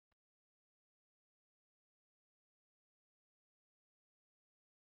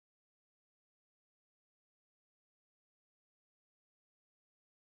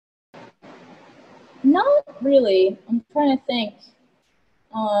Not really. I'm trying to think.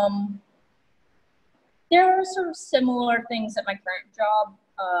 There are sort of similar things at my current job,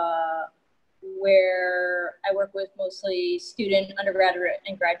 where I work with mostly student, undergraduate,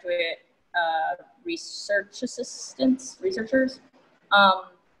 and graduate researchers.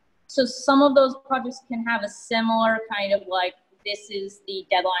 So some of those projects can have a similar kind of like, this is the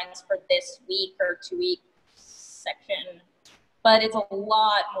deadlines for this week or 2 week section, but it's a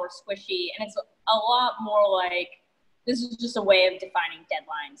lot more squishy, and it's a lot more like, this is just a way of defining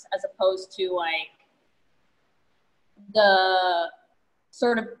deadlines as opposed to like the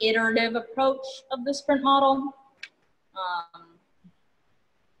sort of iterative approach of the sprint model.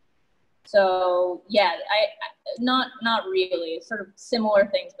 So yeah, not really, sort of similar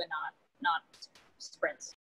things, but not sprints.